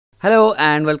Hello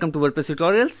and welcome to WordPress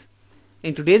tutorials.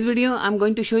 In today's video I'm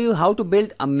going to show you how to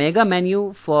build a mega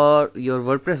menu for your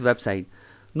WordPress website.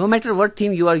 No matter what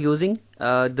theme you are using,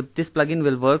 this plugin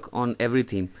will work on every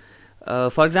theme.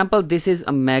 For example, this is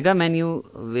a mega menu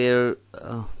where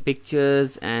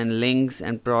pictures and links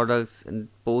and products and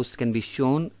posts can be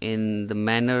shown in the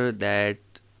manner that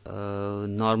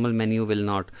normal menu will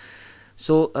not.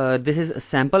 So this is a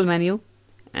sample menu,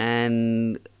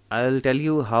 and I'll tell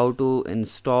you how to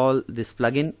install this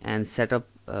plugin and set up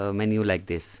a menu like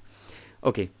this.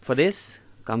 Okay, for this,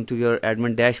 come to your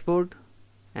admin dashboard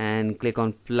and click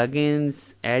on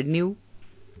plugins, add new.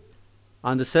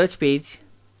 On the search page,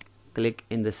 click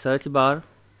in the search bar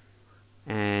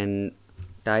and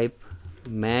type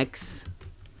max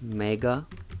mega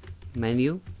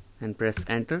menu and press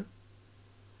enter.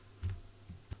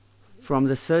 From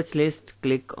the search list,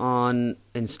 click on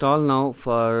install now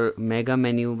for mega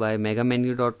menu by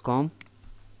megamenu.com.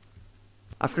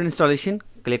 After installation,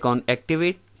 click on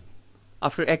activate.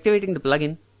 After activating the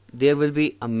plugin, there will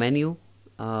be a menu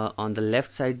on the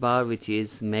left sidebar which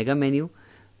is mega menu.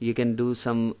 You can do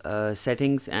some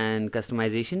settings and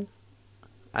customization.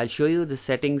 I'll show you the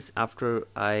settings after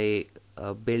I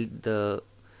build the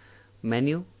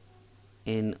menu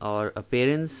in our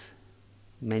appearance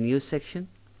menus section.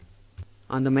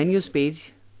 On the menus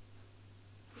page,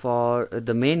 for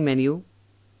the main menu,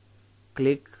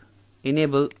 click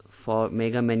enable for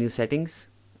mega menu settings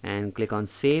and click on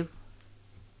save.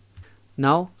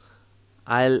 Now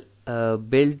I'll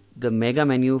build the mega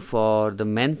menu for the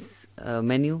men's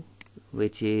menu,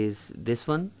 which is this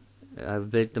one. I've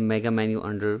built the mega menu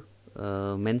under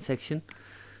men's section,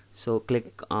 so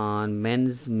click on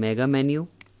men's mega menu.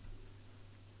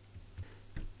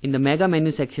 In the mega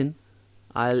menu section,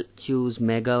 I'll choose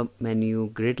mega menu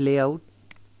grid layout,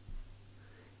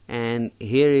 and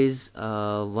here is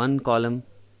one column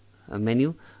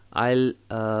menu. I'll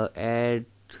add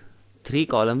 3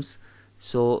 columns,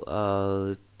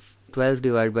 so 12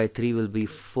 divided by 3 will be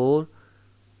 4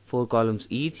 columns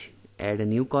each. Add a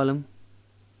new column,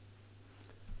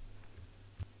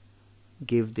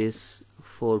 give this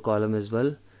 4 column as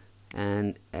well,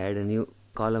 and add a new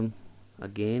column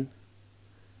again,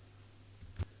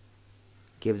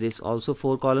 give this also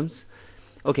 4 columns.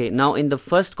 Okay, now in the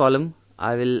first column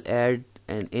I will add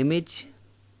an image.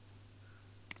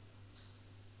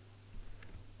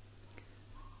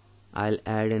 I'll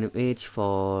add an image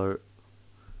for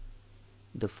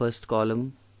the first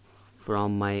column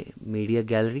from my media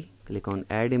gallery. Click on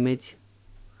add image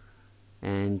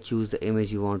and choose the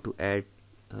image you want to add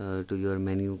to your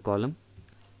menu column.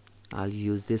 I'll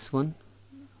use this one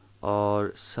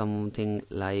or something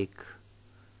like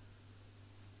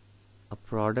a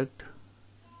product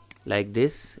like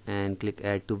this, and click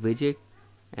add to widget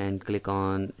and click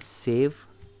on save.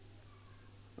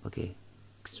 Okay,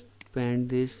 expand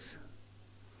this,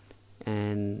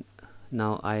 and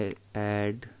now I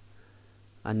add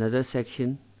another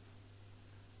section.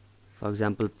 For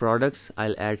example, products.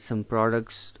 I'll add some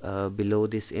products below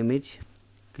this image.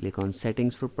 Click on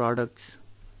settings for products.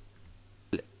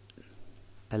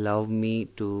 Allow me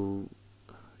to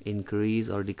increase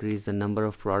or decrease the number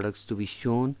of products to be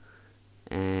shown,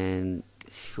 and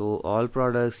show all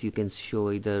products. You can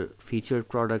show either featured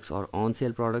products or on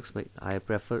sale products, but I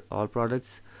prefer all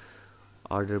products.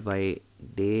 Order by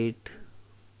date,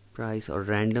 price, or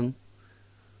random,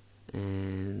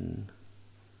 and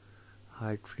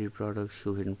hide free products,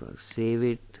 show hidden products. Save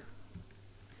it.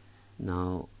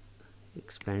 Now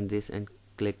expand this and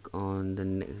click on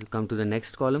the come to the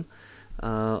next column.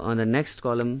 On the next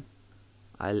column,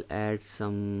 I'll add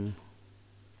some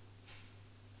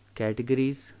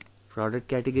categories, product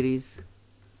categories.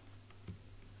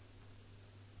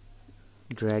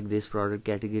 Drag these product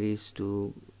categories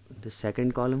to the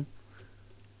second column.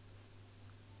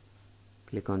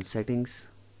 Click on settings.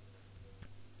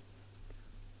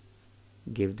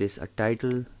 Give this a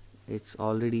title. It's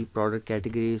already product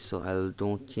categories, so I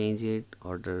don't change it.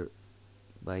 Order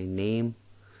by name.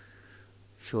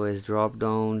 Show as drop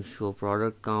down, show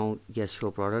product count. Yes, show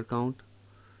product count.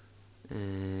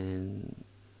 And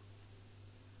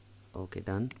okay,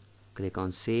 done. Click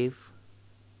on save,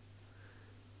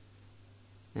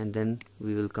 and then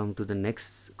we will come to the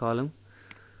next column.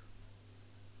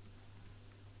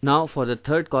 Now for the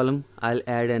third column, I'll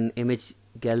add an image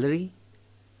gallery.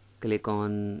 Click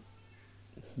on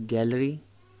gallery,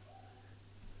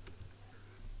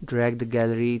 drag the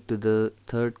gallery to the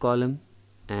third column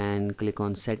and click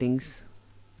on settings.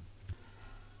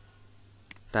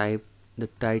 Type the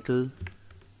title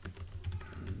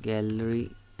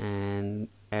gallery and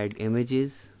add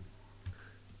images.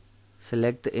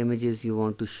 select the images you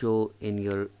want to show in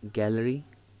your gallery.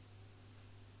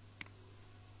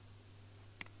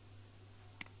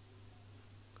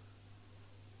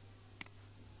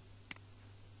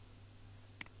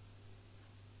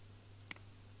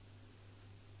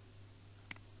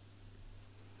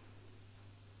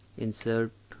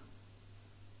 Insert.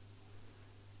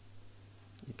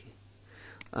 Okay.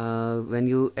 When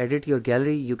you edit your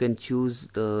gallery, you can choose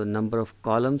the number of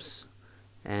columns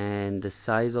and the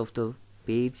size of the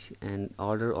page and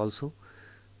order also.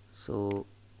 So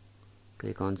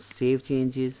click on save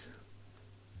changes.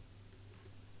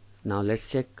 Now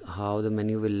let's check how the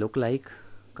menu will look like.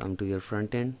 Come to your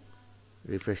front end,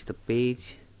 refresh the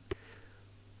page,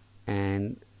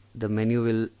 and the menu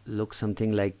will look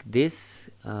something like this.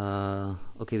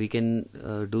 Okay, we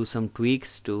can do some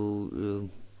tweaks to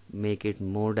make it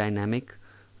more dynamic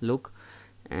look,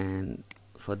 and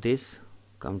for this,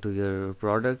 come to your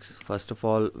products. First of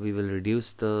all, we will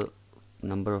reduce the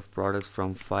number of products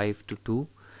from 5 to 2,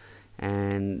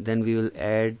 and then we will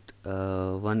add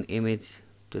one image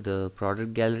to the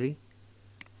product gallery.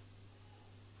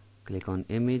 Click on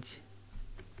image,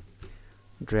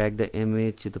 drag the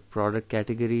image to the product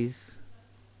categories.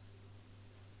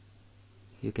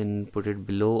 You can put it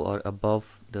below or above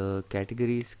the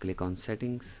categories. Click on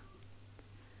settings.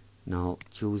 Now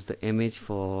choose the image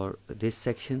for this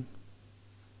section.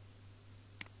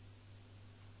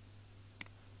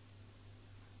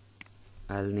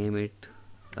 I'll name it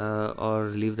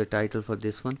or leave the title for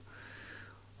this one.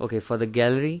 Okay, for the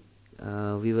gallery,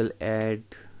 we will add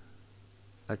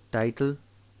a title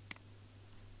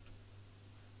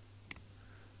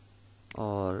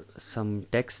or some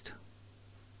text,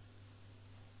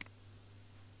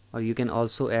 or you can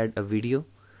also add a video.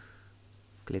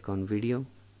 Click on video.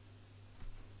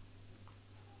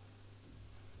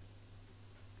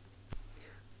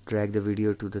 Drag the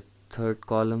video to the third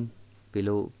column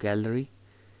below gallery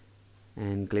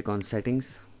and click on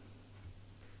settings.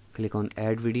 Click on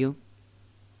add video.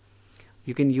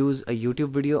 You can use a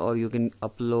YouTube video or you can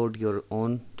upload your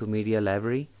own to media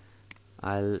library.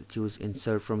 I'll choose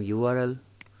insert from URL.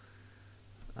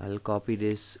 I'll copy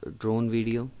this drone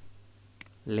video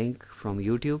link from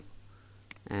YouTube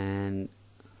and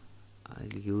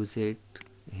I'll use it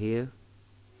here.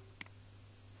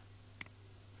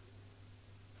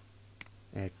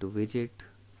 Add to widget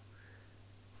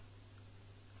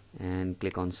and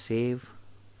click on save.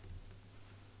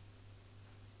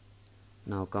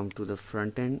 Now come to the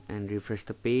front end and refresh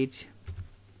the page.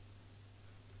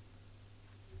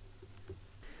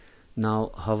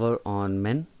 Now hover on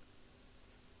men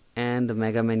and the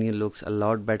mega menu looks a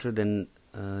lot better than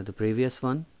the previous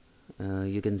one.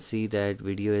 You can see that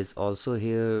video is also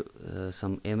here,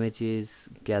 some images,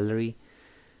 gallery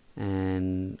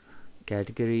and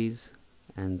categories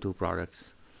and 2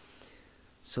 products.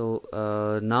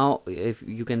 So now if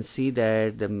you can see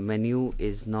that the menu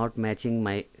is not matching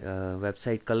my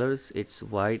website colors, it's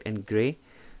white and gray.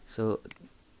 So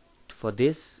for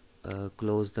this,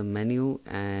 close the menu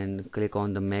and click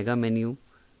on the mega menu,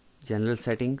 general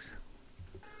settings.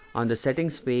 On the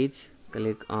settings page,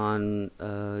 click on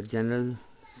general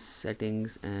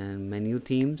settings and menu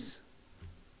themes.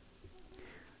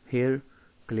 Here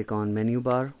click on menu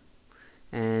bar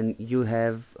and you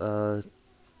have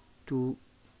 2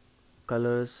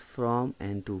 colors from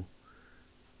and to.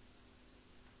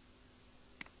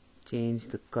 Change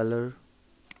the color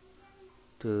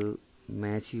to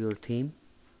match your theme.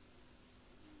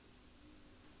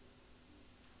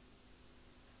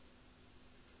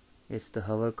 It's the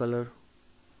hover color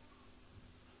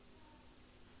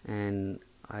and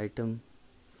item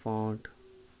font.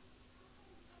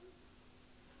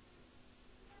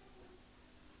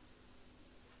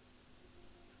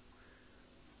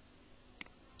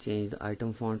 Change the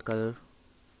item font color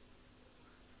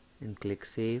and click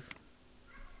save.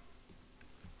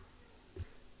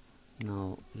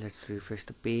 Now let's refresh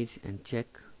the page and check,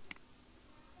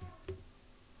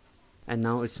 and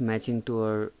now it's matching to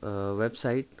our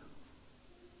website.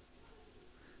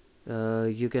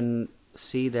 You can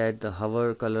see that the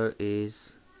hover color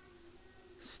is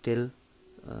still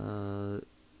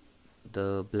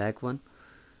the black one,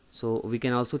 so we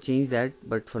can also change that,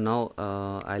 but for now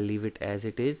I'll leave it as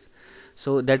it is.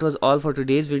 So that was all for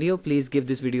today's video. Please give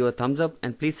this video a thumbs up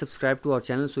and please subscribe to our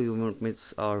channel so you won't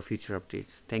miss our future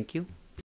updates. Thank you.